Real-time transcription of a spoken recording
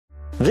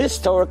This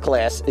Torah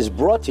class is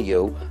brought to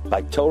you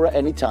by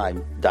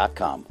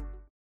TorahAnytime.com.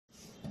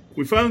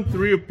 We found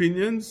three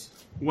opinions.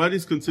 What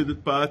is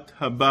considered Pat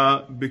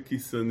Haba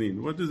Bekisanin?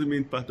 What does it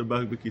mean Pat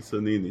Haba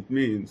Bekisanin? It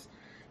means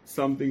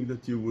something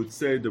that you would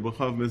say the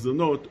bracha of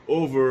mezonot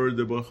over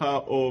the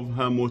bracha of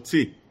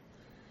hamotzi.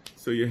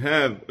 So you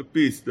have a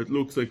piece that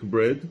looks like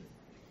bread.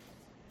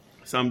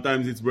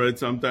 Sometimes it's bread,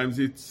 sometimes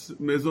it's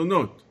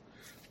mezonot.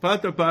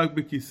 Pat Haba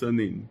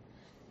Bekisanin.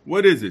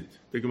 What is it?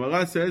 The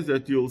Gemara says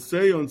that you'll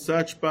say on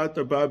such Pat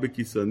Haba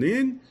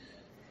Bekisanin,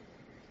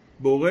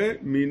 Bore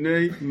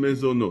Minei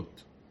Mezonot.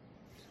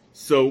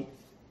 So,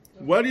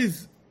 what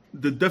is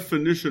the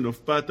definition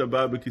of Pat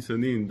Haba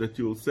Bekisanin that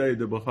you'll say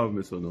the bracha of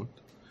mezonot?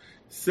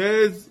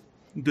 Says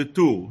the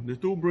Tur. The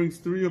Tur brings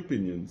three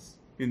opinions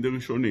in the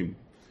Rishonim.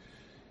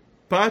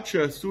 Pat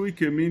שעשוי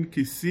כמין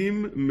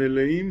כיסים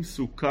מלאים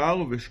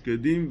סוכר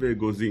ושקדים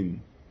ואגוזים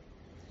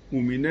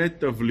ומיני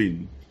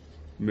תבלין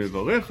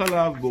מברך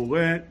עליו בורא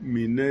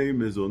מיני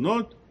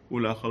מזונות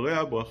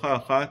ולאחריה ברכה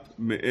אחת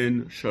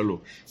מעין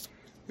שלוש.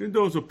 In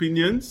those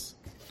opinions,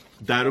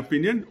 that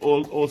opinion,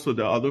 also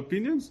the other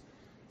opinions,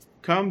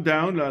 come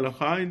down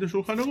להלכה in the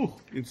Shulchan Aruch.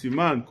 In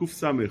סימן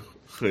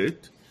קס"ח,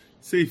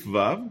 סעיף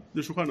ו',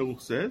 the Shulchan Aruch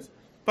says,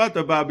 פת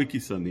הבא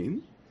בכיסנין,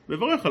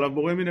 מברך עליו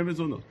בורא מיני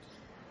מזונות.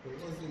 What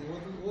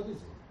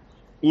is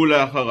it?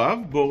 ולאחריו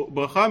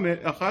ברכה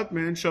אחת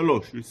מעין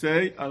שלוש. You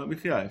say על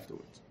המחיה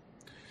afterwards.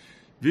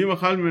 ואם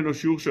אכל ממנו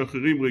שיעור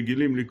שאחרים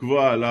רגילים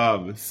לקבוע עליו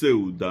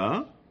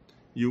סעודה,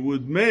 you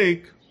would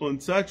make on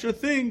such a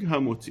thing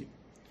hamotzi.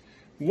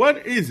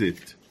 What is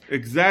it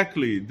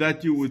exactly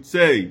that you would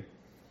say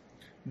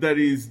that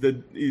is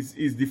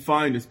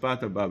defined as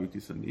Pat Haba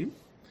Bekisanin?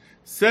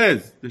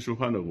 Says the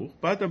Shulchan Aruch,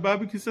 Pat Haba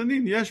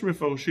Bekisanin, יש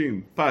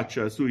מפרשים פת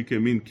שעשוי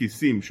כמין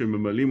כיסים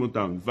שממלאים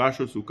אותם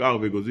דבש או סוכר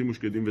ואגוזים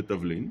ושקדים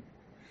ותבלין.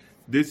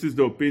 This is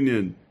the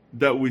opinion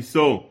that we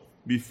saw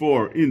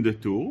before in the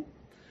Tur.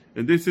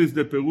 And this is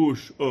the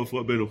Perush of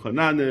Rabbeinu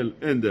Hananel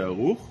and the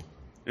Aruch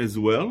as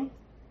well,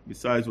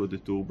 besides what the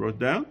Tur brought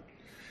down.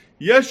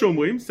 יש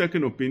אומרים,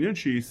 second opinion,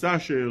 שעיסה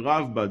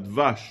שערב בה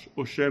דבש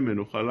או שמן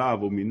או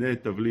חלב או מיני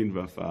תבלין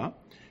ואפה.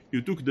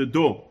 You took the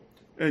dough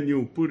and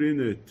you put in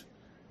it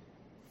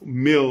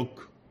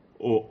milk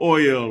or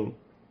oil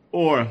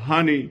or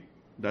honey.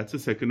 That's the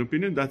second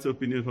opinion. That's the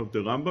opinion of the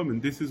Rambam,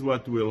 and this is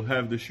what we'll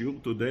have the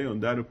shiur today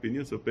on that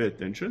opinion, so pay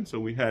attention. So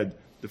we had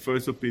the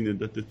first opinion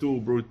that the Tur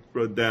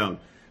brought down,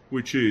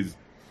 which is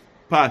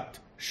pat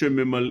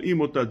shememal'im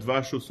ota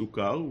dvash o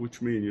sukar,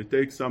 which means you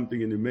take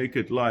something and you make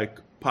it like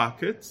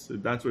pockets.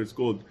 That's why it's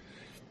called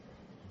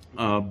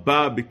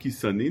ba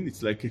bekisanin.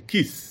 It's like a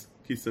kiss.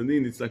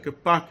 Kisanin, it's like a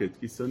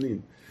pocket,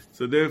 kisanin.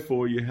 So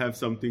therefore you have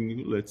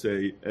something, let's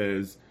say,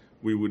 as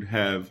we would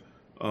have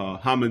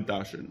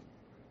hamantashen.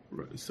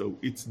 Right. So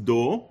it's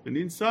dough, and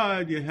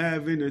inside you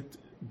have in it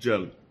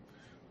jelly.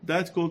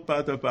 That's called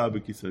Pat Haba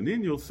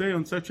Bekisanin. You'll say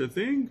on such a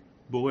thing,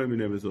 Borei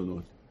Minei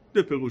Mezonot.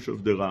 The Perush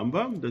of the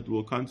Rambam that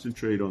we'll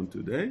concentrate on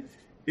today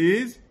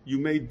is you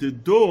made the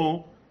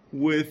dough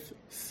with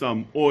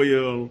some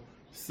oil,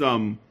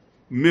 some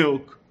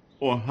milk,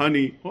 or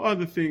honey, or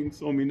other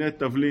things, or minet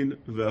tavlin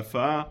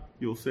ve'afa.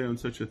 You'll say on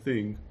such a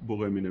thing,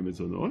 Borei Minei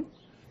Mezonot.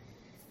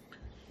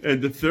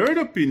 And the third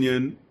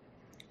opinion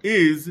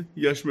is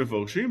יש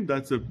מפרשים,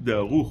 that's the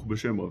Aruch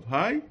בשם רב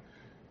היי,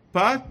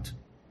 פת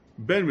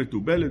בין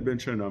מתובלת, בין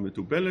שאינה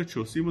מתובלת,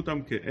 שעושים אותם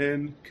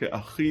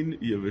כאחין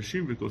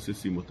יבשים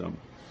וכוססים אותם.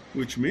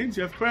 Which means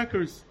you have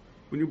crackers.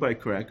 When you buy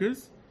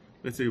crackers,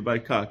 let's say you buy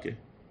kake.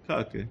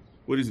 Kake,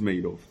 what is it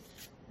made of?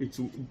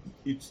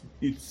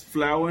 It's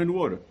flour and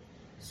water.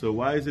 So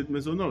why is it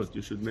mezonot?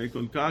 You should make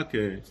on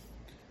kake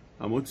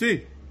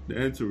hamotzi. The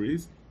answer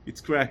is, it's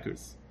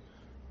crackers.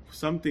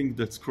 Something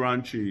that's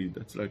crunchy,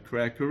 that's like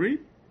crackery,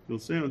 you'll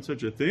say on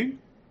such a thing,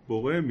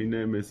 Borei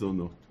Minei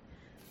Mezonot.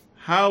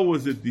 How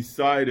was it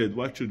decided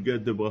what should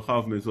get the bracha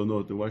of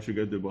mezonot and what should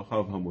get the bracha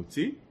of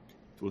hamotzi?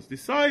 It was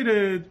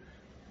decided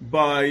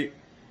by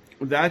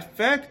that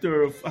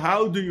factor of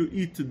how do you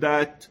eat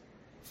that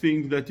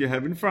thing that you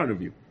have in front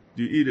of you.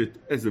 Do you eat it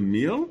as a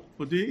meal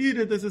or do you eat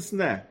it as a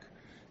snack?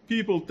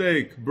 People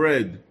take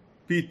bread,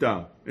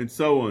 pita, and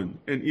so on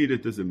and eat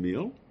it as a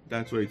meal.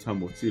 That's why it's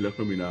hamotzi,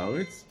 lechem min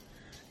haaretz.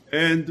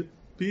 And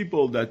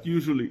people that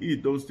usually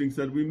eat those things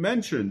that we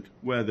mentioned,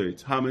 whether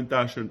it's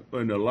hamantashen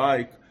and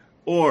alike,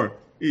 or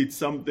eat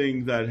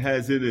something that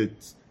has in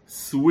it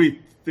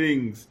sweet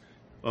things,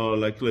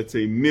 like let's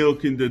say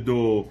milk in the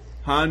dough,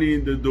 honey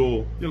in the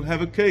dough, you'll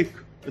have a cake,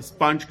 a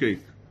sponge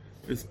cake.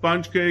 A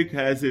sponge cake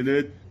has in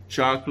it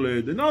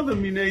chocolate and other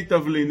minei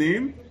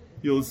tavlinim.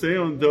 You'll say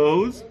on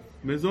those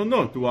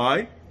mezonot.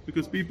 Why?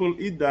 Because people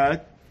eat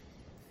that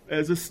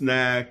as a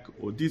snack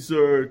or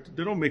dessert.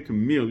 They don't make a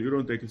meal. You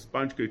don't take a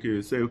sponge cake and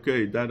you say,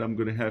 okay, that I'm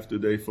going to have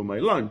today for my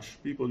lunch.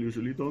 People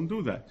usually don't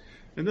do that.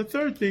 And the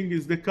third thing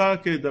is the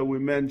kake that we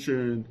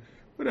mentioned.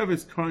 Whatever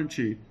is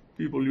crunchy,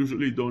 people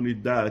usually don't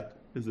eat that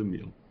as a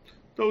meal.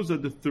 Those are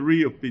the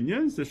three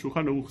opinions. The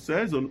Shulchan Aruch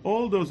says on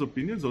all those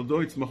opinions,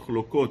 although it's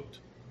machlokot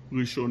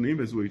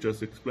rishonim, as we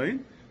just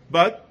explained,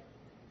 but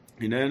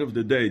In the end of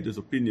the day, there's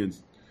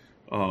opinions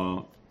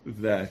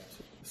that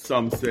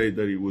some say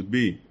that it would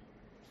be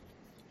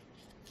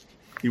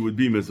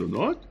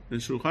mezonot, and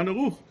Shulchan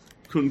Aruch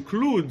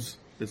concludes,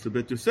 as the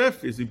Bet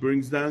Yosef, as he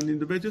brings down in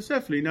the Bet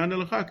Yosef, לעניין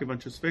הלכה, כיוון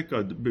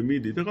שספקא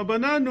במידי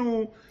דרבנן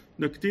הוא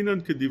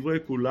נקטינן כדברי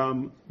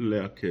כולם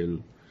להקל.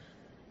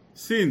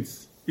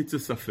 Since it's a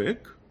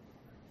safek,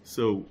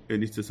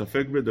 and it's a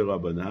safek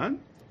b'derabanan,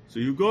 so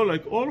you go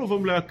like all of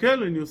them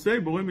להקל, and you say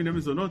borei minei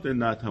mezonot and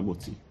not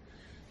hamotzi.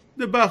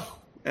 The Bach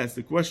asks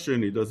the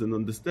question, he doesn't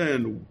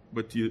understand,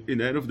 but in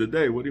the end of the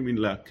day, what do you mean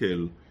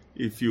להקל?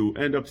 If you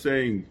end up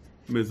saying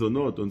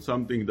mezonot on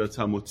something that's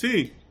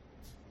hamotzi,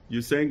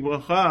 you're saying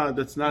bracha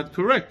that's not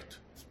correct.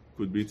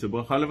 Could be it's a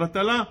bracha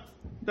levatala.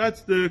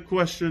 That's the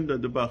question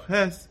that the Bach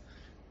has.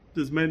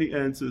 There's many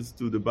answers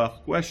to the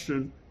Bach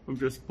question. I'm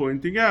just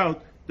pointing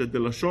out that the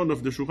Lashon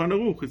of the Shulchan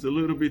Aruch is a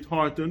little bit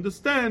hard to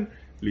understand.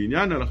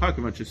 לעניין הלכה,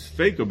 כיוון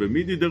שספקא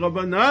במידי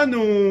דרבנן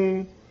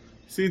הוא,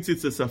 since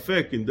it's a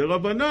safek in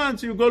derabanan,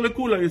 so you go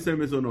lekula, you say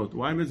mezonot.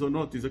 Why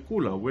mezonot is a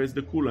kula? Where's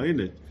the kula in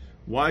it?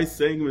 Why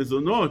saying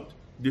mezonot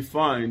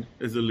defined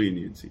as a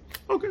leniency?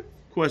 Okay,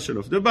 question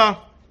of the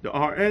Bach. There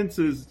are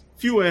answers,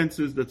 few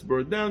answers that's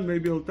brought down.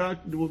 Maybe we'll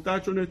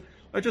touch on it.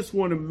 I just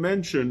want to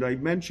mention, I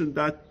mentioned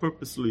that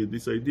purposely,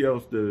 this idea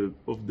of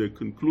the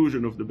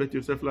conclusion of the Bet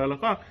Yosef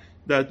La'alacha,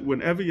 that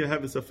whenever you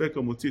have a safek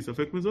hamotzi,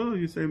 safek mezonot,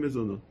 you say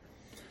mezonot.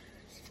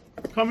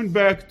 Coming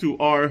back to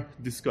our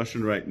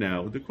discussion right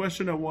now, the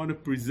question I want to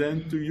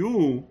present to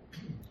you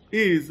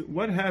is,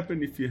 what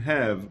happens if you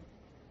have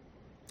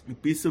a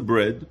piece of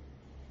bread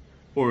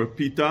or a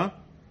pita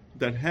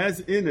that has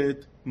in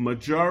it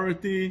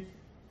majority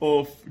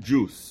of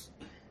juice?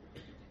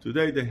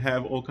 Today they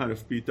have all kind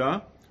of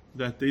pita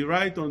that they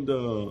write on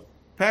the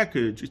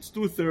package, it's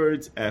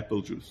 2/3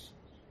 apple juice,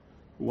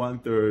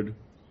 1/3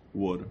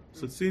 water.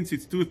 So since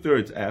it's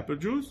 2/3 apple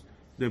juice,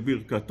 the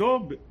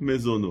birkato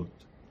mezonot.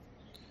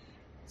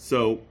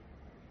 So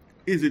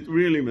is it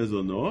really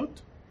mezonot,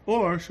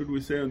 or should we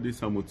say on this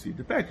hamotzi?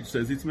 The package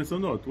says it's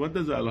mezonot. What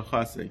does the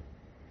halacha say?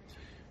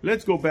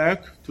 Let's go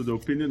back to the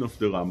opinion of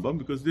the Rambam,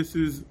 because this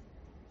is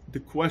the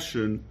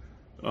question.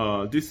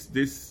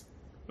 This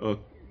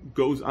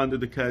goes under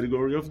the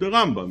category of the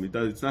Rambam.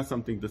 It's not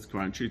something that's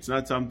crunchy. It's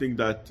not something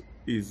that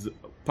is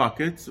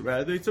pockets.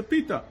 Rather, it's a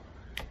pita.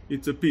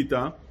 It's a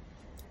pita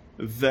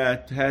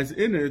that has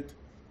in it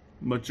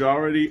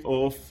majority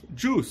of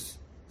juice.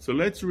 So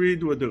let's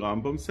read what the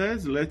Rambam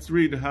says. Let's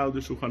read how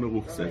the Shulchan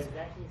Aruch says.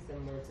 Exactly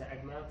similar to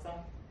egg matzah.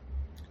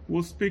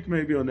 We'll speak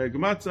maybe on egg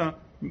matzah.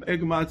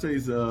 Egg matzah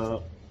is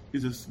a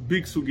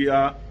big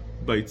sugya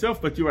by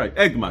itself, but you're right.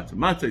 Egg matzah.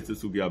 Matzah is a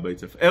sugya by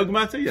itself. Egg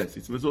matzah, yes,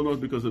 it's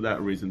mezonot because of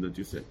that reason that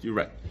you said. You're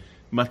right.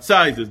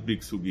 Matzah is a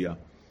big sugya.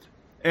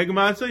 Egg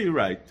matzah, you're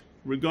right.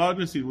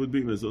 Regardless, it would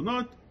be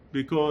mezonot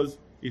because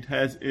it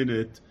has in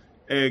it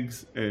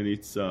eggs and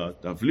it's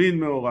tavlin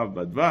me'orav,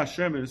 badvash,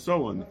 shem, and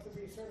so on.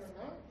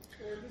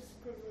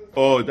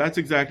 Oh, that's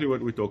exactly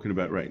what we're talking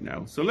about right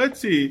now. So let's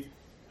see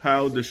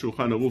how the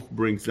Shulchan Aruch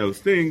brings those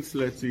things.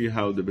 Let's see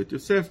how the Bet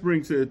Yosef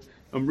brings it.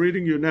 I'm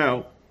reading you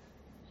now.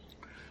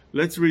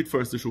 Let's read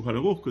first the Shulchan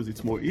Aruch because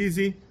it's more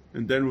easy,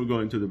 and then we'll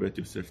go into the Bet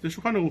Yosef. The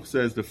Shulchan Aruch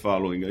says the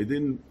following. I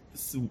didn't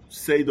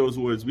say those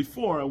words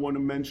before. I want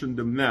to mention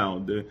them now.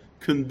 The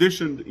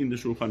conditioned in the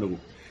Shulchan Aruch.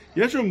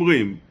 Yesh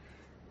omrim,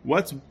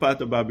 what's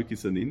pata ba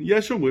b'kisanin?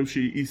 Yesh omrim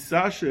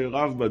she'isa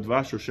she'erav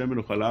badvash o shemen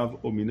o chalav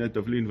o minei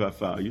tavlin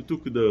v'afar. You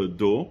took the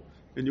dough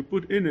and you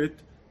put in it,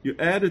 you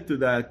added to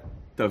that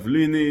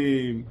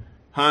tavlinim,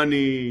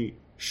 honey,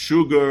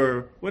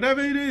 sugar,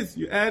 whatever it is,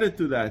 you add it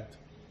to that.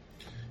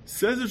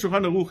 Says the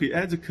Shulchan Aruch, he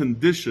adds a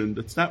condition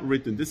that's not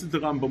written. This is the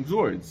Rambam's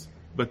words.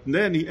 But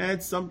then he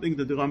adds something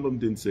that the Rambam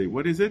didn't say.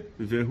 What is it?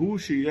 Vehu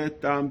sheyeh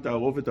tam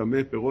ta'arovet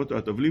hameh perot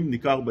ha'tavlim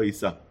nikar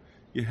ba'isa.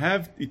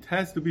 It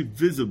has to be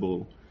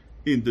visible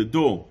in the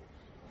dough,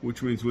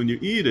 which means when you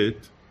eat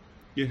it,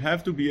 you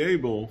have to be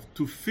able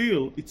to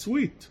feel it's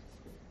sweet.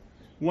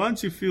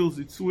 Once you feel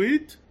it's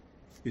sweet,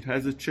 it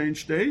has a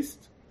changed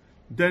taste,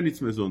 then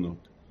it's mezonot.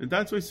 And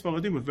that's why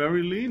Sfaradim are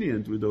very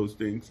lenient with those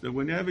things, that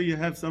whenever you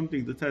have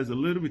something that has a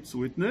little bit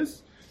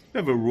sweetness, you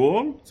have a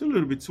roll, it's a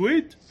little bit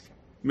sweet,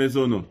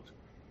 mezonot.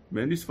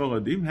 Many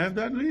Sfaradim have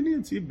that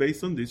leniency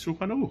based on this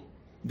Shulchan Aruch.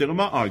 The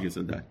Rama argues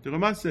on that. The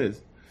Rama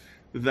says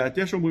that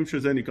yesh omrim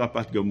shezeh nikra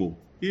pat gamur.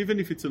 Even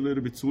if it's a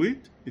little bit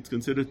sweet, it's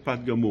considered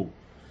pat gamur.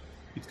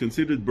 It's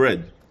considered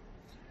bread.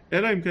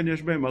 אלא אם כן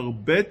יש בהם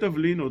הרבה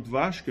תבלין או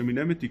דבש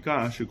כמיני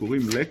מתיקה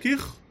שקוראים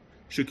לקיך,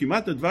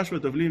 שכמעט הדבש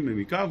והתבלין הם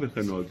עיקר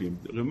וכן נוהגים.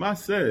 Rama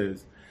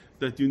says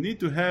that you need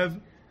to have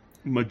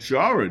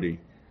majority,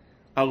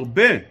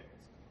 הרבה,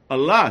 a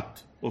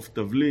lot of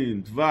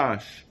תבלין,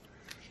 דבש,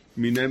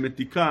 מיני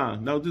מתיקה.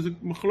 Now there's a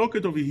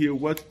מחלוקת over here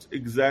what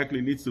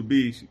exactly needs to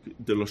be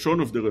the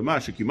לשון of the Rama,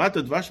 שכמעט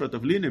הדבש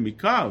והתבלין הם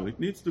עיקר. It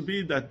needs to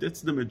be that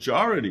that's the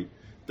majority,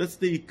 that's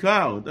the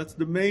עיקר, that's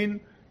the main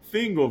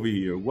thing over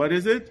here. What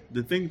is it?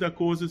 The thing that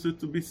causes it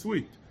to be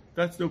sweet.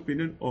 That's the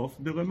opinion of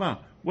the Rama.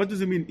 What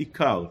does it mean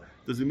ikar?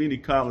 Does it mean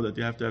ikar that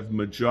you have to have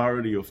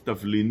majority of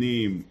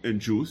tavlinim and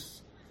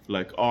juice,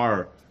 like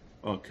our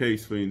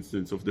case, for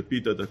instance, of the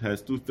pita that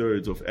has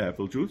 2/3 of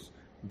apple juice,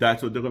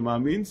 that's what the Rama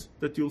means,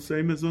 that you'll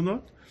say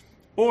mezonot.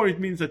 Or it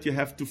means that you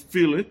have to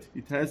feel it.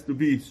 It has to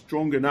be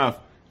strong enough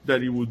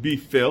that it would be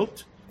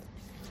felt.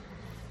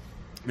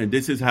 And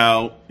this is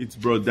how it's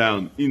brought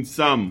down in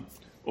some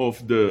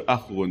of the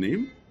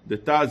Achronim. The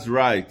Taz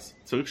writes,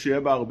 צריך שיהיה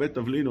בה הרבה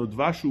תבלין או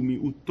דבש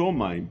ומיעוטו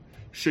מים,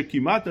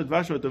 שכמעט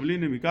הדבש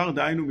והתבלין הם עיקר,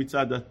 דהיינו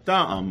מצד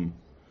הטעם.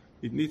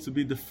 It needs to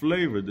be the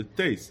flavor, the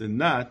taste, and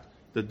not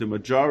that the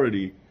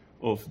majority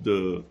of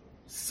the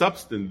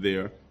substance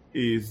there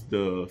is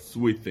the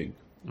sweet thing.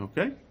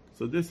 Okay?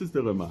 So this is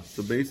the Rama.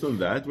 So based on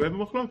that, we have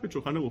a machloket,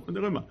 Shulchan Aruch and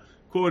the Rama.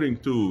 According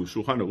to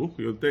Shulchan Aruch,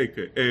 you'll take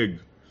an egg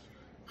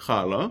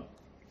challah.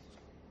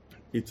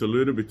 It's a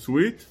little bit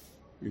sweet.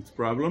 It's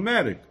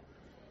problematic.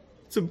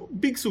 It's a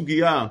big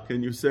sugiyah.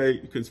 Can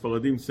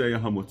Sfaradim say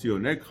hamotzi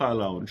on egg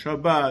challah on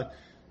Shabbat?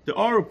 There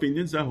are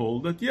opinions that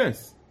hold that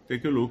yes.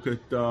 Take a look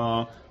at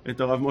Rav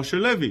Moshe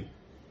Levi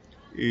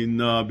in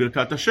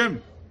Birkat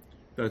Hashem.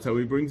 That's how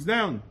he brings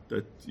down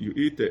that you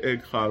eat the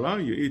egg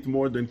challah, you eat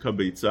more than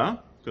kabeitza.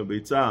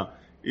 Kabeitza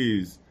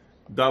is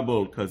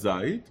double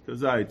kazait.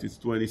 Kazait is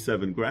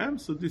 27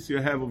 grams. So this you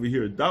have over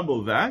here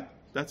double that.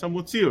 That's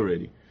hamotzi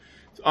already.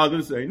 So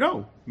others say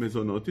no,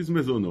 mezonot is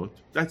mezonot.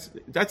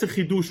 That's a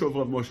chidush of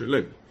Rav Moshe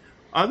Levi.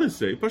 Others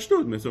say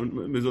pashtut,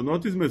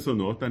 mezonot is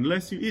mezonot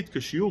unless you eat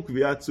kashiur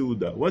kviat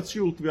seuda. What's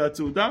shiur kviat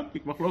seuda?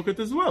 Big machloket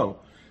as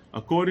well.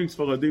 According to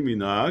Sfaradim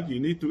minhag,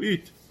 you need to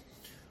eat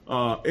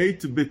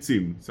 8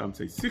 bitzim. Some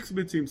say 6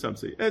 bitzim, some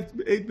say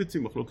 8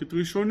 bitzim. Machloket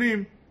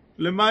rishonim.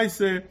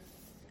 Lemaise,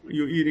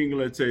 you're eating,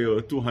 let's say,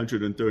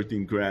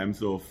 213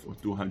 grams of, or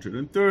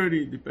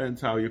 230,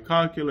 depends how you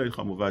calculate.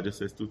 Chamuvaja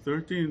says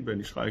 213,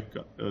 Ben Ish Chai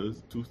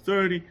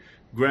 230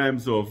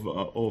 grams of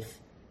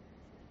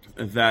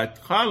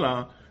that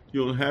challah.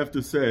 You'll have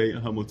to say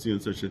hamotzi on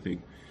such a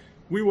thing.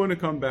 We want to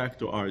come back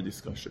to our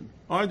discussion.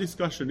 Our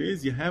discussion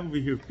is, you have over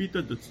here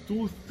pita that's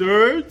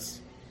 2/3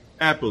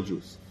 apple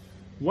juice.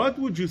 What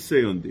would you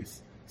say on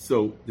this?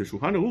 So the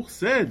Shulchan Aruch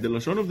said, the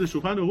Lashon of the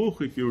Shulchan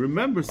Aruch, if you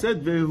remember,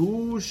 said,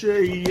 Vehu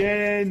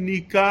sheyeh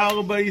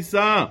nikar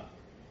ba'isa.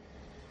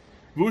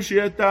 Vehu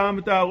sheyeh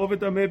ta'am ta'arov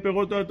etameh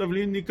perot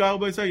ha'tavlin nikar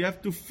ba'isa. You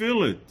have to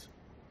fill it.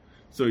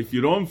 So if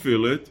you don't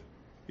fill it,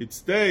 it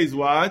stays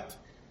what?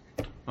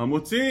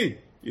 Hamotzi.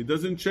 It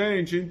doesn't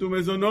change into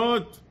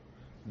mezonot.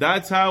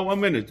 That's how, 1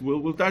 minute,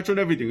 we'll touch on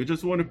everything. I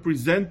just want to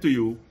present to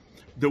you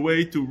the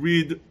way to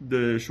read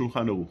the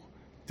Shulchan Aruch.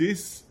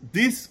 This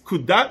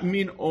could that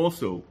mean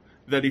also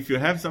that if you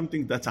have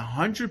something that's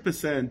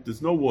 100%,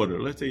 there's no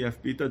water. Let's say you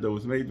have pita that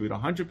was made with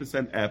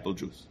 100% apple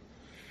juice.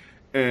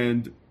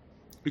 And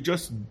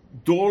just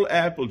dull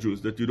apple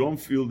juice that you don't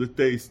feel the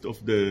taste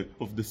of the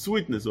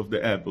sweetness of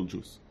the apple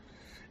juice.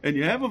 And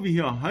you have over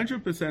here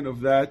 100%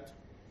 of that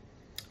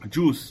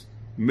juice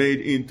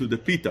made into the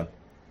pita.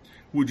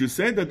 Would you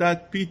say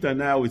that pita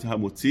now is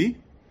hamotzi?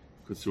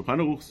 Because Shulchan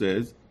Aruch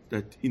says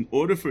that in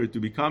order for it to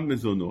become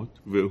mezonot,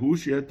 you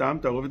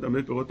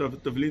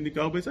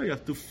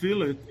have to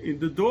fill it in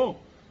the dough.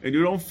 And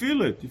you don't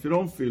feel it. If you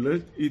don't feel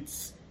it,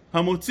 it's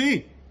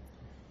hamotzi.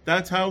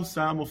 That's how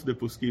some of the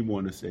poskim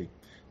want to say.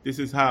 This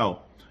is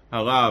how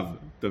Harav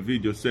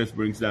David Yosef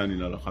brings down in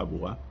Halacha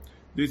Bura.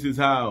 This is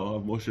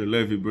how Moshe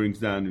Levi brings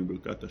down in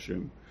Birkat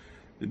Hashem.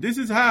 This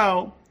is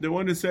how they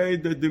want to say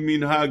that the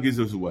minhag is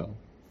as well.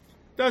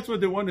 That's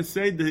what they want to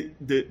say,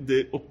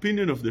 the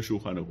opinion of the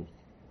Shulchan Aruch.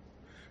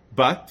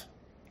 But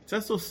it's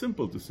not so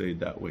simple to say it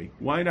that way.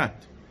 Why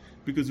not?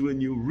 Because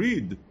when you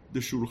read the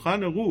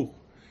Shulchan Aruch,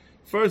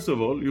 first of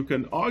all, you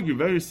can argue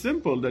very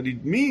simple that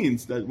it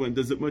means that when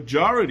there's a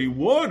majority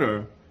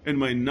water and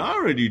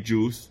minority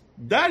juice,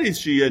 that is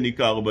sheyeh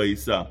nikar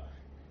ba'isa.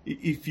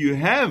 If you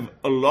have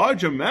a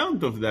large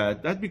amount of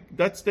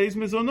that stays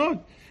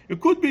mezonot. It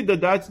could be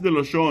that that's the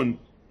Lashon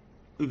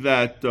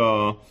that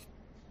the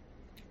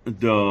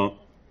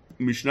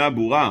Mishnah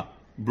Bura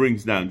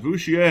brings down. והוא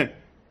שיהיה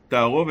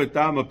תערובת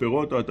טעם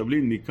הפירות או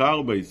התבלין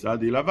ניכר בעיסה,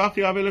 דאילאו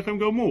הכי הווה לחם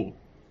גמור.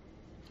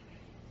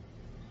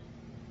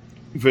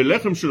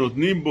 ולחם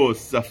שנותנים בו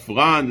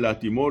ספרן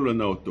להתאימו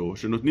לנאותו,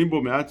 שנותנים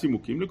בו מעט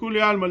צימוקים,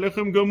 לכולי עלמא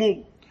לחם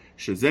גמור.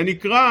 שזה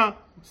נקרא,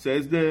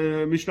 says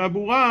the Mishnah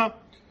Bura,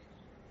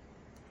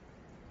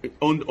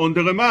 on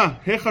the Rama,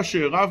 היכא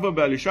שערב בה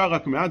בעלישה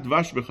רק מעט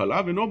דבש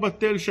וחלב, אינו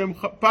בטל שם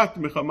פת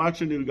מחמת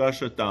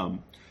שנרגש הטעם.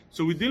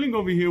 So we're dealing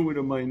over here with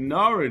a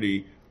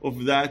minority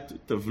of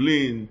that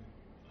tavlin,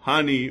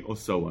 honey, or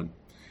so on.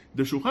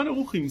 The Shulchan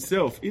Aruch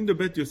himself in the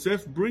Bet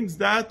Yosef brings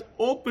that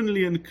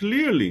openly and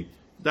clearly.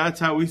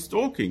 That's how he's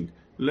talking.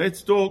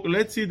 Let's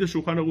see the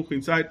Shulchan Aruch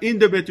inside in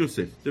the Bet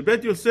Yosef. The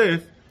Bet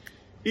Yosef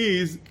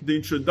is the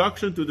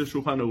introduction to the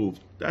Shulchan Aruch.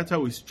 That's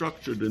how he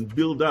structured and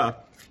built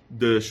up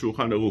the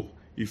Shulchan Aruch.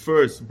 He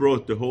first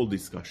brought the whole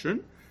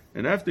discussion,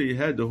 and after he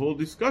had the whole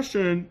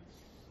discussion,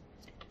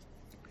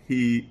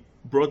 he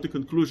brought the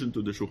conclusion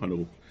to the Shulchan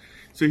Aruch.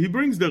 So he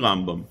brings the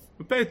Rambam.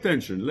 Pay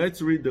attention,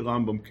 let's read the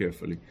Rambam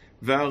carefully.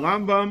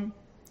 והרמב"ם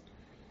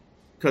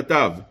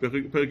כתב,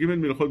 פרק ג'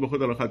 מלכות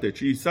ברכות הלכה ט',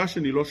 שאישה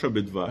שנילושה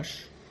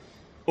בדבש,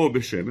 או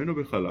בשמן או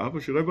בחלב,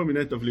 או שירב בה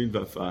מיני תבלין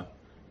והפעה.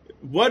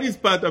 What is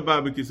פת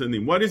הבאה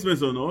בכיסנים? What is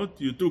מזונות?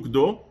 You took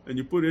dough and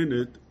you put in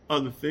it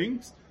other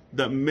things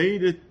that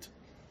made it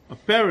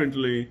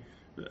apparently,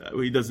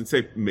 he doesn't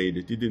say made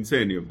it, he didn't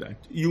say any of that.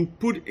 You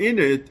put in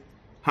it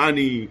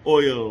honey,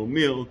 oil,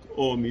 milk,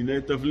 or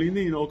minet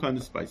tavlinin, all kinds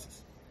of spices.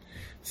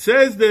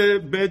 Says the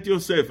Bet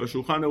Yosef, a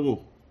Shulchan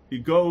Aruch, he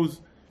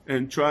goes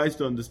and tries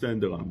to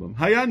understand the Rambam.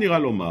 Haya nira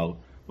lomar,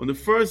 on the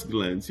first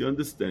glance, you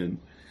understand,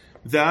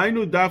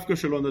 דהיינו דווקא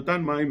שלא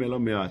נתן מים אלא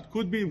מעט.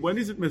 Could be, when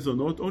is it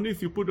mezonot? Only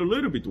if you put a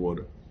little bit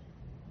water.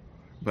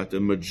 But the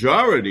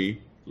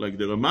majority, like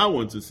the Rama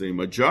wants to say,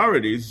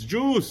 majority is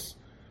juice.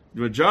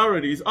 The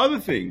majority is other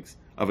things.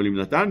 אבל אם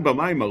נתן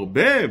במים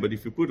הרבה, but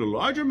if you put a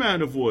large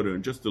amount of water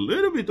and just a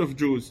little bit of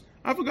juice,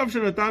 אף אגב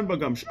שנתן בה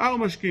גם שאר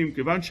משקים,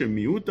 כיוון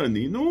שמיעוט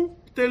ענינו,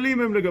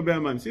 בטלים הם לגבי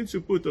המים. Since you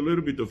put a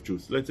little bit of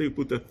juice, let's say you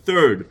put a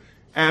third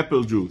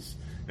apple juice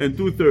and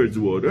 2/3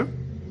 water,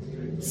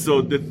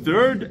 so the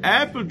third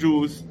apple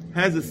juice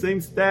has the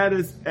same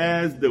status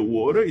as the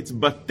water. It's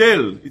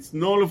batel. It's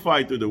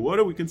nullified to the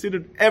water. We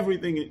consider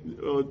everything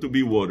to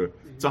be water.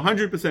 It's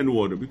 100%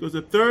 water because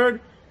the third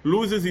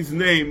loses his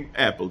name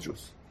apple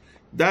juice.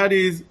 That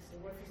is, So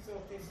what if you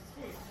still taste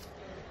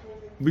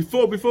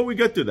sweet? before we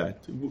get to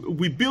that,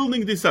 we're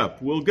building this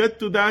up. We'll get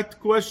to that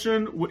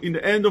question in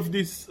the end of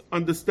this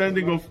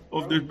understanding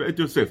of the Bet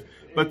Yosef.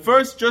 But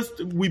first,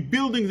 just we're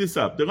building this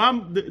up.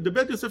 The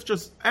Bet Yosef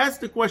just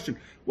asked the question,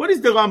 what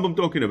is the Rambam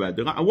talking about?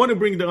 I want to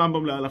bring the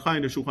Rambam La'alacha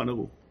in the Shulchan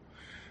Aruch.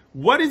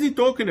 What is he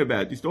talking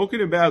about? He's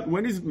talking about,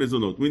 when is it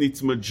mezonot? When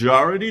it's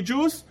majority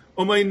juice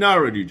or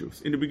minority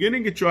juice? In the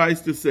beginning, he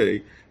tries to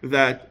say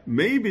that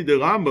maybe the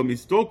Rambam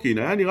is talking,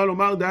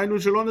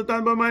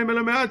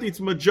 it's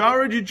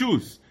majority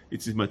juice.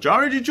 It's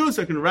majority juice,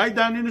 I can write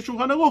down in the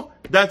Shulchan Aruch.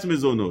 That's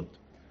mezonot.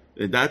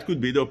 And that could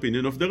be the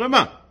opinion of the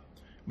Rama.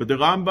 But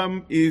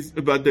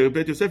the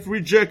Bet Yosef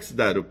rejects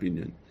that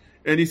opinion.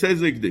 And he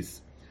says like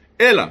this,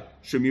 אלא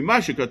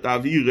שממה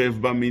שכתב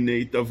עירב בה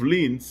מיני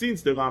תבלין,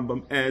 since the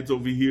Rambam adds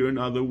over here in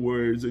other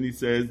words, and he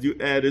says you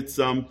added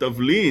some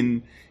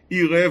tavlin,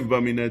 עירב בה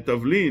מיני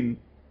תבלין,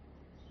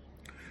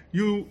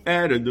 you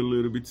added a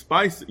little bit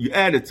spice, you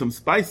added some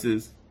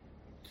spices,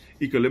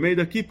 you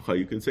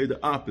can say the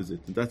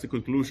opposite. And that's the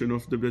conclusion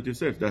of the Bet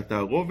Yosef, that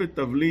תערובת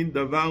תבלין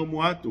דבר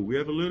מועטו, we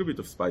have a little bit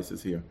of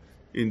spices here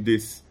in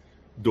this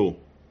dough,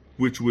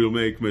 which will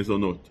make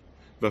mezonot.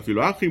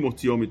 ואפילו אחי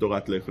מוציאו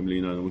מתורת לחם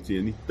לעניין המוציא,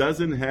 and it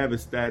doesn't have a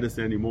status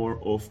anymore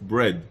of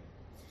bread,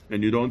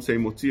 and you don't say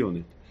מוציא on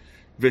it.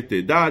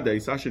 ותדע,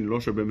 דעיסה שנלא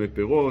שווה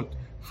מפירות,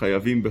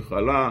 חייבת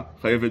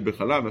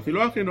בחלה,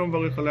 ואפילו אחי אינו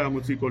מברך עליה,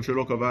 מוציא כל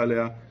שלא קבע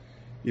עליה,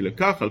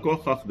 ילקח על כל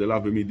כך דלה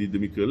ומידי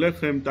דמקרה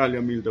לחם,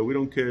 טליה מילדה, we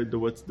don't care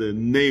what's the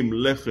name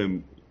לחם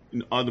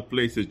in other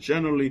places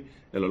generally,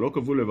 אלא לא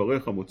קבעו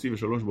לברך המוציא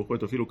ושלוש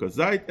ברכות אפילו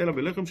כזית, אלא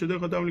בלחם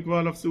שדרך אדם לקבוע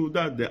עליו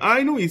סעודה,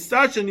 דהיינו,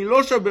 עיסה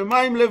שנילושה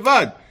במים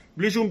לבד,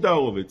 בלי שום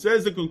תערובת.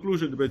 Says the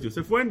conclusion of the Bet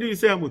Yosef. When do you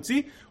say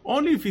המוציא?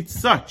 Only if it's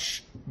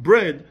such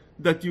bread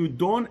that you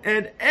don't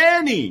add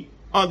any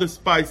other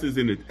spices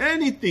in it,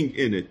 anything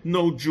in it,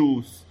 no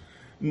juice,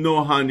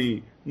 no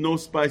honey, no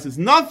spices,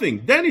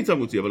 nothing, then it's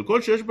המוציא. אבל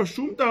כל שיש בה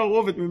שום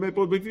תערובת ממי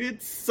פירות, if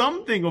it's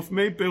something of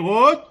מי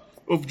פירות,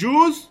 of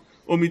juice,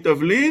 או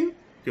מתבלין,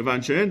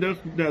 כיוון שאין דרך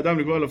בני אדם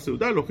לקבוע עליו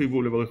סעודה, לא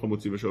חייבו לברך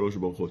המוציא ושלוש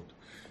ברכות.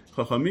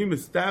 Chachamim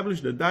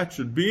established that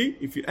should be,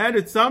 if you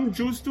added some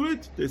juice to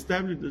it, they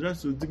established that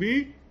should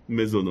be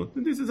mezonot.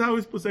 And this is how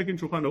it's posek in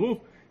Shulchan Aruch,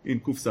 in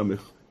Kuf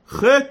Samech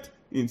Chet,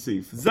 in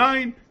Seif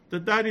Zayin,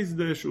 that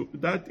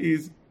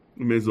is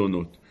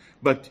mezonot.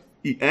 But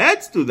he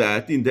adds to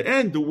that, in the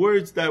end, the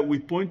words that we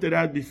pointed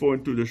out before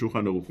into the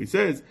Shulchan Aruch. He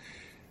says,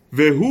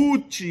 והוא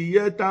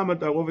שיהיה טעם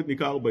התערובת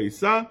ניכר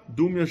בעיסה,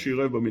 דומיה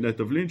שירב במיני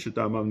תבלין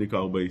שטעמם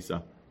ניכר בעיסה.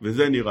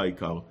 וזה נראה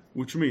עיקר.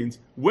 Which means,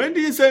 when do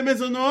you say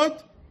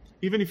mezonot?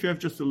 Even if you have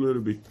just a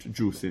little bit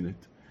juice in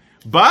it.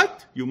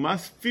 But you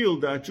must feel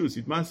that juice.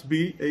 You must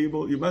be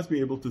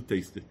able to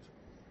taste it.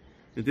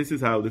 And this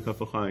is how the Kaf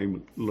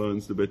HaChaim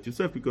learns the Bet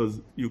Yosef, because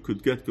you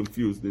could get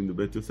confused in the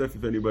Bet Yosef.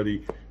 If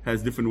anybody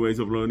has different ways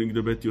of learning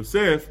the Bet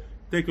Yosef,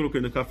 take a look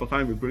in the Kaf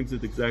HaChaim. It brings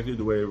it exactly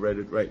the way I read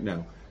it right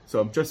now. So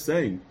I'm just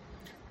saying,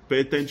 pay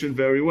attention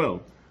very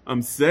well.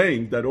 I'm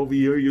saying that over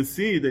here you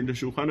see that in the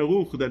Shulchan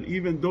Aruch that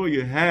even though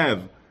you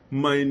have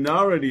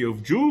minority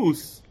of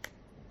juice,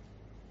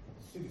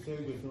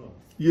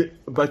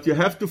 but you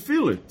have to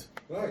feel it.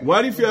 Right.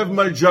 What if you have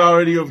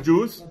majority of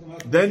juice?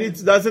 Then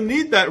it doesn't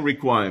need that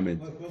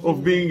requirement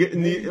of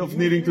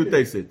needing to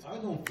taste it. I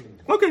don't feel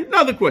it. Okay,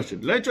 another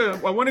question.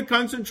 I want to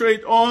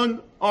concentrate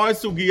on our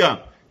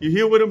sugiyah. You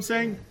hear what I'm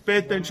saying? Pay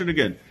attention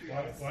again.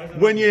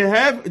 When you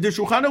have, the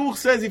Shulchan Aruch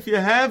says if you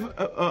have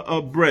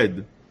a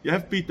bread, you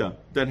have pita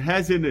that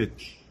has in it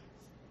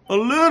a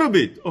little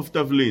bit of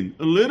tavlin,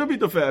 a little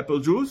bit of apple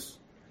juice,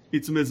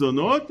 it's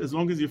mezonot as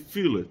long as you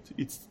feel it.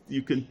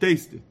 You can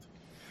taste it.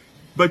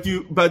 But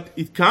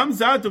it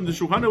comes out from the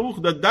Shulchan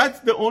Aruch that that's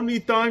the only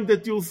time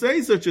that you'll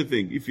say such a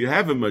thing. If you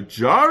have a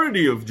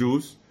majority of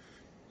juice,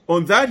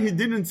 on that he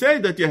didn't say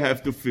that you have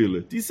to feel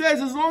it. He says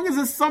as long as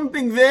there's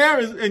something there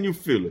and you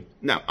feel it.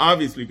 Now,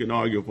 obviously you can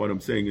argue with what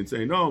I'm saying and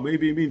say, no,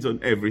 maybe it means on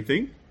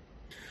everything.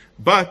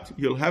 But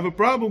you'll have a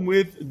problem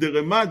with the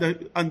Ramah, the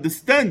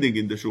understanding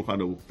in the Shulchan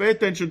Aruch. Pay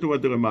attention to what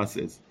the Ramah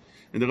says.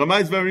 And the Ramah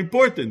is very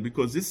important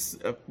because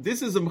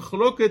this is a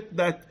machloket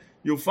that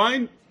you'll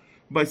find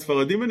by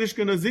Sfaradim and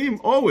Ashkenazim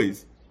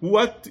always.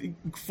 What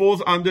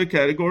falls under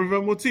category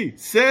of Motzi?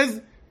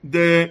 Says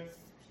the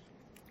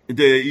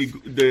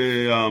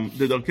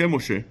Darkei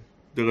Moshe,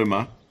 the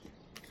Ramah.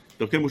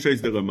 Darkei Moshe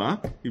is the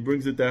Ramah. He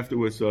brings it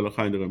afterwards to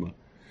Halacha in the Ramah.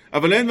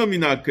 אבל אין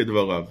במנהג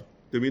כדבריו.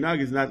 The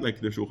minhag is not like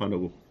the Shulchan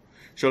Aruch.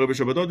 שהרי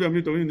בשבתות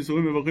וימים טובים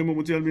ניסורים מברכים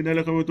ומוציא על מיני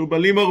לחם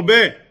מתובלים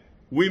הרבה.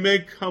 We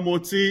make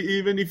hamotzi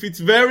even if it's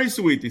very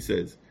sweet, he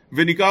says.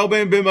 וניכר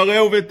בהם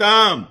במראה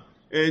ובטעם.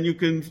 And you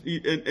can,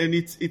 and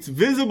it's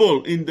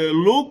visible in the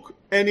look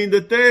and in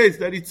the taste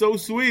that it's so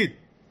sweet.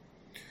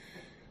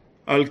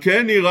 על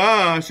כן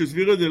נראה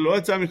שסביר את זה לא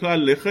יצא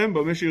מכלל לחם,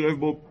 במה שירב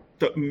בו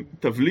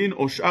תבלין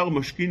או שאר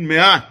משכין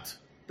מעט.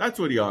 That's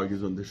what he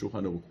argues on the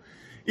Shulchan Aruch.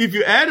 If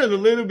you added a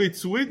little bit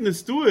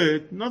sweetness to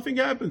it, nothing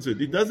happens to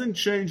it. It doesn't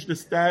change the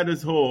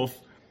status of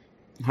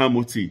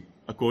hamotzi,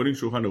 according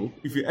to Shulchan Aruch.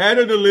 If you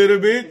added a little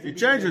bit, it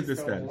changes the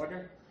status.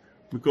 Water?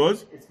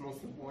 Because? It's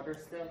mostly water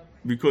still?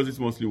 Because it's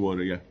mostly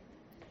water, yeah.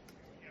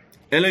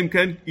 אלא אם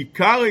כן,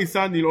 עיקר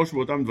העיסה נילוש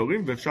באותם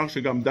דברים, ואפשר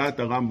שגם דעת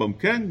הרמב"ם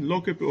כן,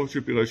 לא כפירוש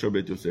שפירש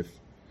הבית יוסף.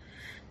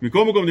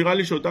 מכל מקום נראה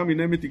לי שאותם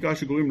מיני מתיקה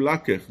שקוראים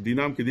לקח,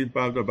 דינם כדין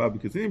פעם הבאה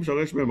בקצים,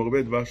 שרש בהם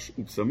הרבה דבש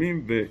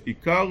ופסמים,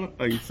 ועיקר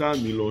העיסה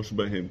נילוש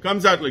בהם.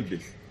 Comes out like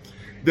this.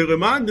 The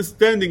Ramah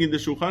understanding in the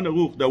Shulchan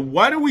Aruch that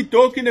what are we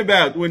talking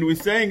about when we're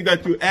saying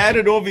that you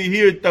added over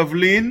here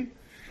תבלין,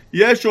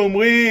 יש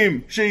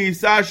אומרים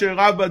שעיסה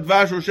שרב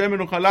בדבש או שמן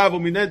או חלב או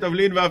מיני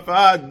תבלין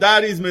והפעה,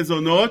 that is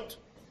מזונות.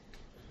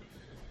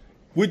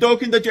 We're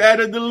talking that you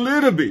added a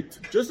little bit,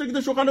 just like the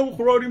Shulchan Aruch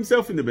wrote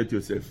himself in the Bet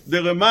Yosef.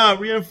 The Ramah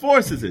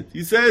reinforces it.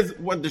 He says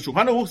what the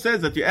Shulchan Aruch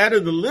says that you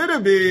added a little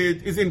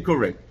bit is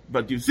incorrect.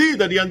 But you see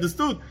that he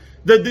understood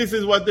that this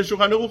is what the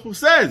Shulchan Aruch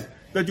says,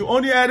 that you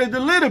only added a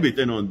little bit.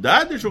 And on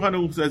that the Shulchan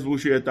Aruch says,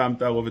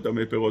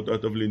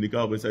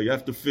 you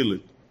have to fill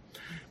it.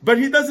 But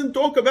he doesn't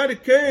talk about a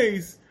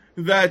case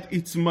that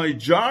it's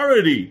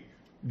majority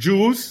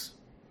juice,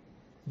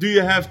 do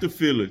you have to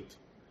fill it?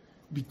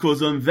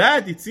 Because on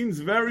that, it seems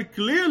very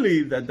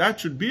clearly that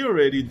should be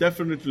already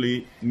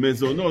definitely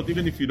mezonot,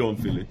 even if you don't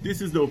feel it.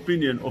 This is the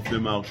opinion of the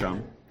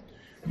Marsham.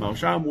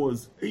 Marsham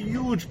was a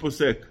huge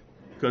posek,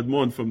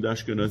 kadmon from the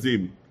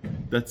Ashkenazim,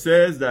 that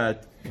says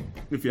that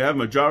if you have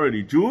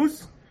majority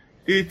Jews,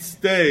 it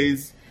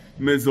stays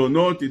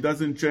mezonot, it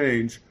doesn't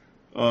change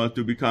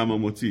to become a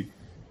motzi.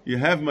 You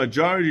have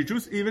majority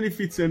Jews, even if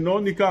it's a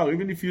non-nikar,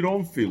 even if you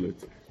don't feel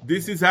it.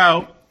 This is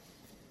how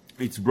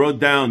it's brought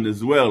down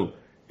as well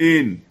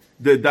in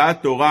the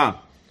Da'at Torah,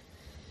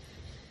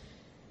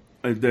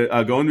 the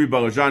הגאון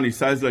מברז'ן, he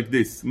says like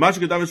this, מה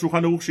שכתב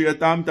בשולחן ערוך שיהיה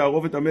טעם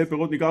תערובת טעמי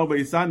פירות ניכר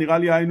בעיסה, נראה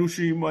לי היינו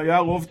שאם היה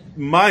רוב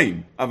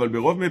מים, אבל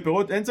ברוב מי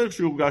פירות אין צריך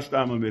שיורגש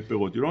טעם המי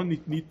פירות. You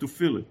don't need to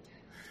feel it.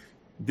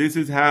 This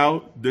is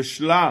how the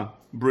Shla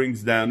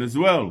brings down as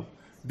well.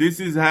 This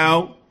is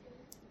how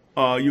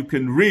you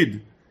can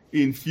read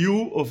in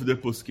few of the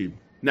poskim.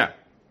 Now,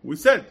 we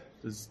said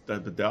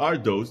that there are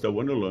those that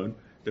want to learn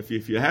that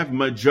if you have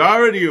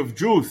majority of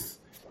juice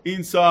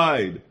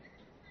inside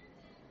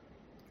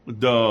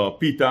the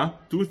pita,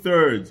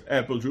 2/3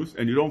 apple juice,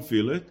 and you don't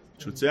feel it,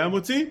 should say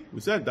hamotzi.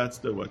 We said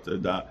that's what the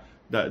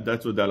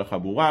Dala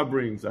Chabura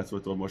brings. That's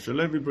what Moshe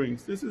Levi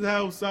brings. This is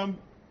how some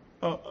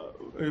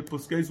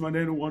poskei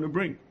zmanenu want to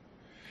bring.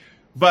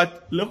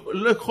 But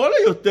lechol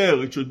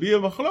hayoter, it should be a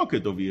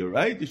machloket over here,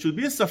 right? It should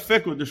be a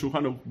safek what the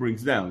Shulchan Aruch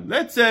brings down.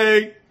 Let's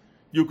say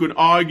you can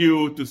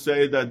argue to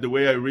say that the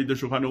way I read the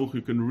Shulchan Aruch,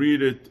 you can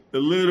read it a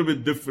little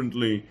bit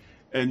differently.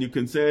 And you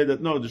can say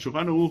that, no, the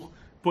Shulchan Aruch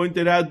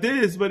pointed out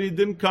this, but he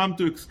didn't come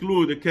to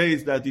exclude the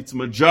case that it's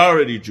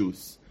majority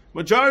juice.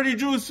 Majority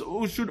juice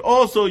should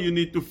also, you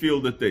need to feel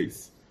the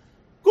taste.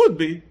 Could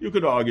be, you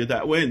could argue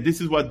that way, and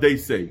this is what they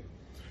say.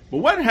 But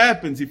what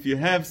happens if you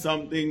have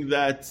something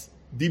that's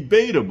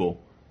debatable,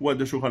 what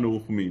the Shulchan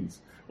Aruch means?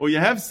 Or you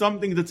have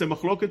something that's a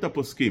machloket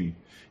haposkim.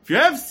 If you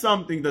have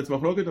something that's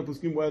machloket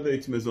haposkim, whether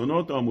it's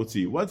mezonot or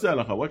hamotzi, what's the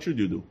halacha? What should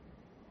you do?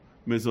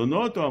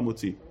 Mezonot or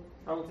hamotzi?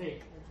 Hamotzi.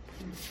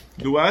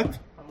 Do what?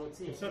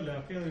 אפשר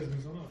להקל איזה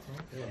מזונות,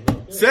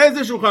 לא? Says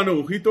the Shulchan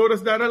Aruch, he told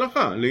us that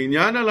הלכה.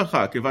 לעניין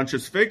הלכה, כיוון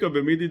שספקה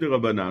במידי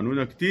דרבנן, הוא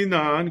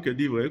נקטינן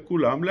כדברי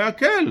כולם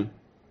להקל.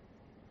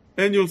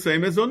 And you'll say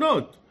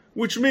מזונות.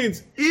 Which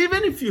means,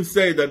 even if you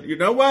say that, you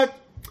know what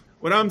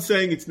I'm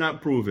saying, it's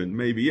not proven.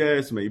 Maybe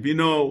yes, maybe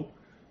no.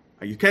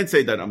 You can't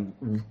say that I'm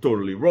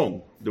totally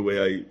wrong, the way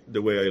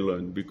I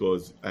learned,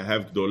 because I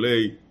have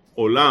Gdolei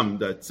Olam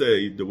that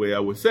say the way I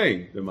was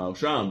saying. The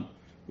Marsham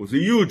was a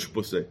huge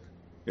posek.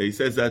 He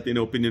says that in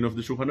the opinion of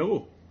the Shulchan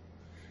Aruch.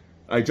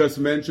 I just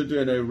mentioned to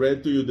you and I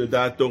read to you the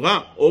Da'at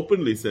Torah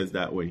openly says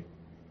that way.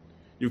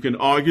 You can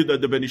argue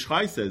that the Ben Ish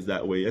Chai says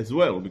that way as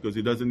well, because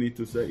he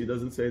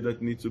doesn't say that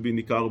it needs to be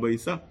Nikar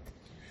Ba'isa.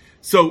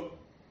 So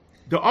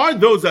there are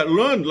those that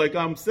learn, like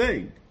I'm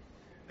saying.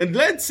 And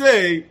let's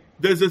say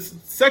there's a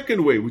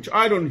second way, which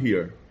I don't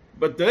hear.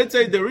 But let's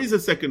say there is a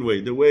second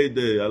way, the way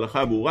the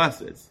Halacha Bura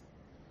says.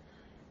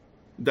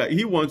 That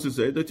he wants to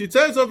say that it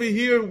says over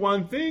here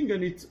one thing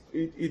and it's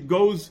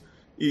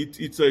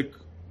like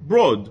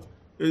broad.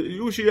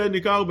 Even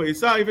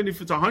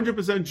if it's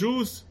 100%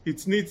 Jews,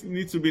 it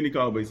needs to be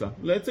Nikar Beisa.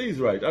 Let's say he's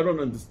right. I don't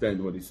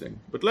understand what he's saying.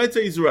 But let's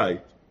say he's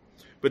right.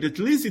 But at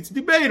least it's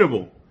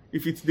debatable.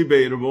 If it's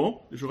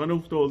debatable, the Shulchan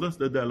Aruch told us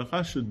that the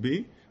halacha should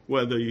be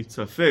whether it's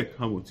Safek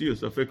Hamutzi or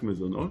Safek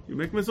Mezonot, you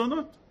make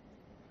Mezonot.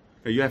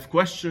 And you have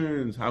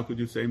questions. How could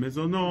you say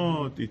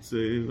Mezonot? It's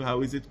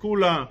how is it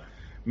Kula?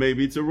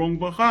 Maybe it's a wrong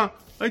bracha.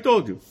 I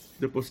told you.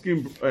 The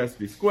Poskim asked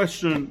this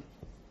question,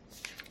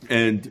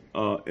 and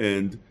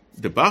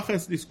the Bach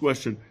asked this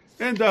question,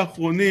 and the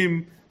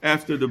Achronim,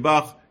 after the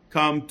Bach,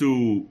 come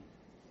to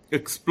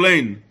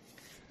explain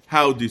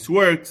how this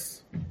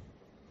works.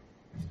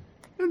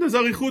 And there's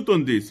arichut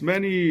on this.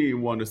 Many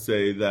want to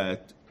say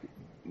that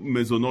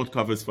Mezonot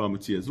covers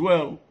Farmatzi as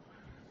well.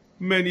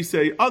 Many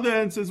say other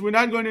answers. We're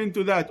not going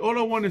into that. All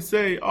I want to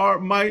say are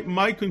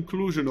my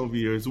conclusion over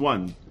here is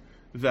one,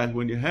 that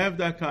when you have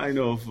that kind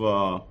of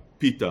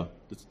pita,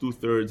 that's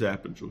 2/3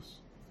 apple juice.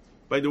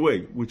 By the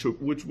way, which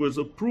was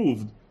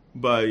approved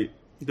by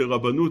the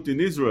Rabbanut in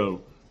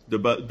Israel, the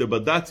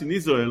Badatz in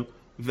Israel,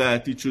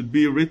 that it should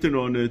be written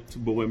on it,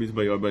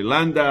 by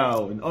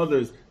Landau and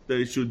others, that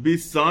it should be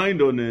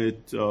signed on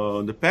it,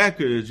 on the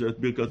package, at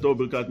Birkato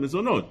Birkat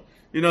Mezonot.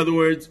 In other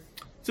words,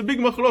 it's a big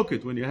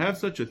machloket. When you have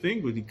such a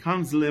thing, when it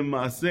comes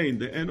lema'aseh in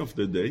the end of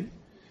the day,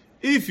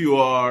 if you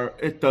are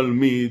a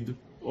Talmid,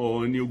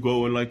 or and you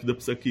go and like the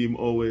Psakim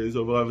always,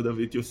 of Rav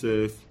David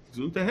Yosef,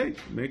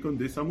 make on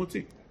this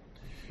Hamutzi.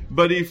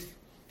 But if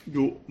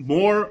you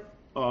more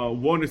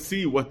want to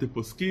see what the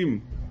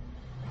Poskim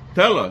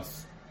tell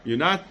us, you're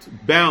not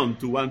bound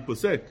to one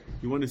posek.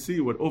 You want to see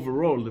what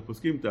overall the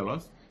Poskim tell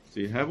us. So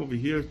you have over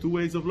here two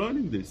ways of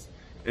learning this.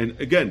 And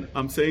again,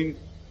 I'm saying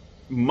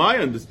my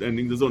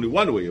understanding, there's only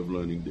one way of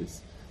learning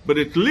this. But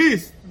at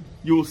least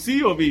you'll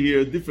see over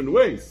here different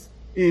ways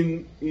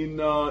in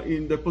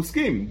the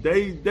Poskim.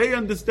 They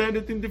understand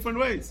it in different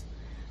ways.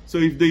 So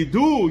if they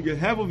do, you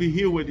have over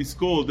here what is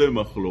called the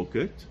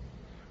Machloket,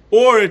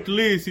 or at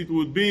least it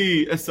would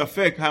be a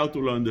safek how to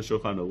learn the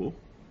Shulchan Aruch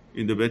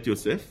in the Bet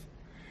Yosef.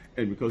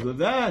 And because of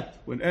that,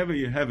 whenever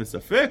you have a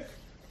safek,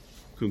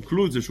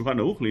 concludes the Shulchan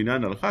Aruch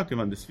לעניין הלכה,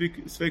 כיוון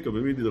דספיקה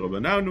במידי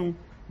דרבננו,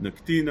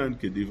 נקטינן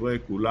כדברי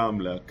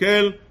כולם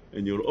להקל,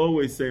 and you'll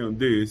always say on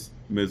this,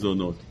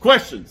 mezonot.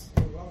 Questions?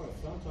 Robert,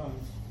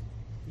 sometimes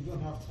you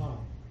don't have time.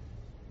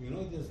 You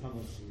know there's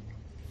Hamasi.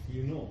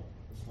 You know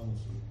it's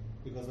Hamasi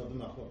because of the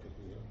machloket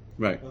here.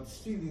 Right. But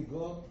still you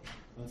go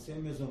and say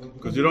mezonot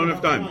Because you don't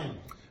have time.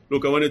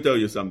 Look, I want to tell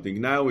you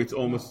something. Now it's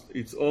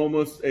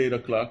almost 8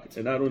 o'clock,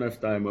 and I don't have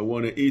time. I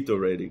want to eat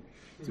already.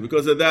 So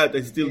because of that,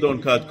 I still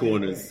don't cut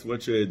corners.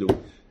 What should I do?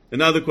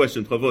 Another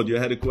question, Pravod. You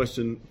had a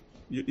question.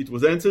 It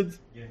was answered?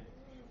 Yeah.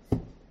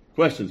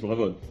 Questions,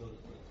 Pravod. So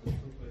two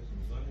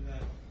questions. One is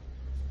that,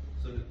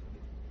 so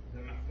the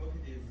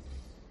machloket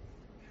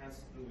has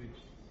to do with,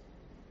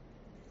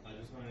 I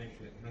just want to make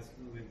sure, it has to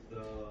do with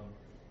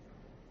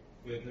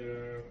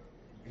whether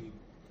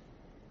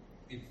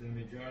it's the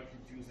majority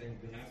Jews and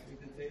you have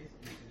to taste,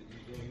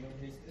 you don't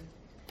taste it?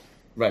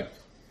 Right.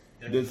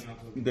 That's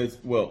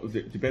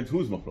It depends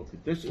who's machloket.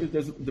 There's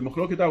the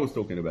machloket I was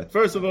talking about.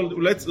 First of all,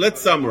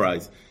 let's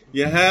summarize.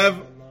 You have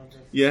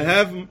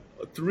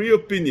 3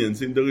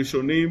 opinions in the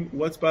Rishonim.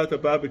 What's part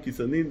about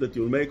Kisanin that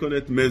you'll make on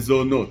it?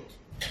 Mezonot.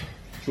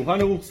 Shulchan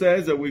Aruch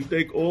says that we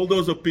take all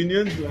those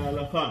opinions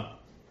le'alacha,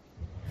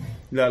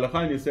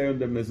 and you say on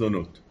the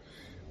mezonot.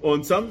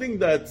 On something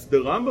that the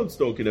Rambam's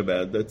talking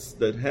about,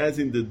 that has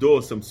in the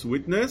door some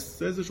sweetness,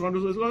 says the Shulchan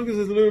Aruch, as long as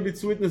there's a little bit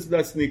sweetness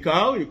that's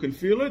nikar, you can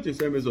feel it, you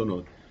say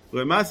mezonot.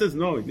 Rema says,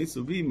 no, it needs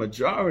to be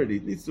majority,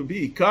 it needs to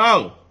be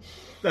ikar.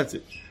 That's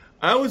it.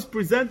 I was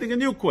presenting a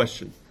new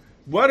question.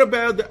 What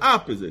about the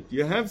opposite?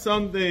 You have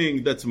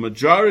something that's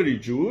majority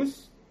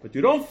Jews, but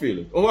you don't feel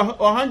it. Or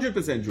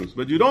 100% Jews,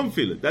 but you don't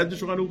feel it. That the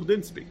Shulchan Aruch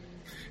didn't speak.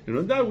 And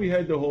on that we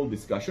had the whole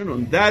discussion.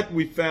 On that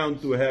we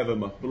found to have a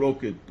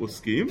machloket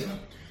poskim.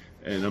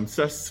 And I'm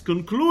just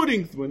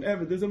concluding,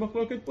 whenever there's a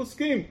machloket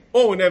poskim,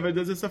 or whenever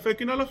there's a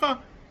safek in halacha,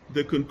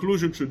 the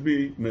conclusion should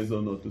be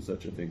mezonot to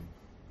such a thing.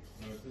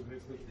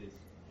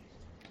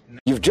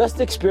 You've just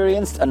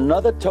experienced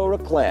another Torah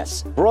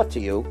class brought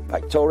to you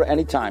by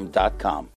TorahAnytime.com.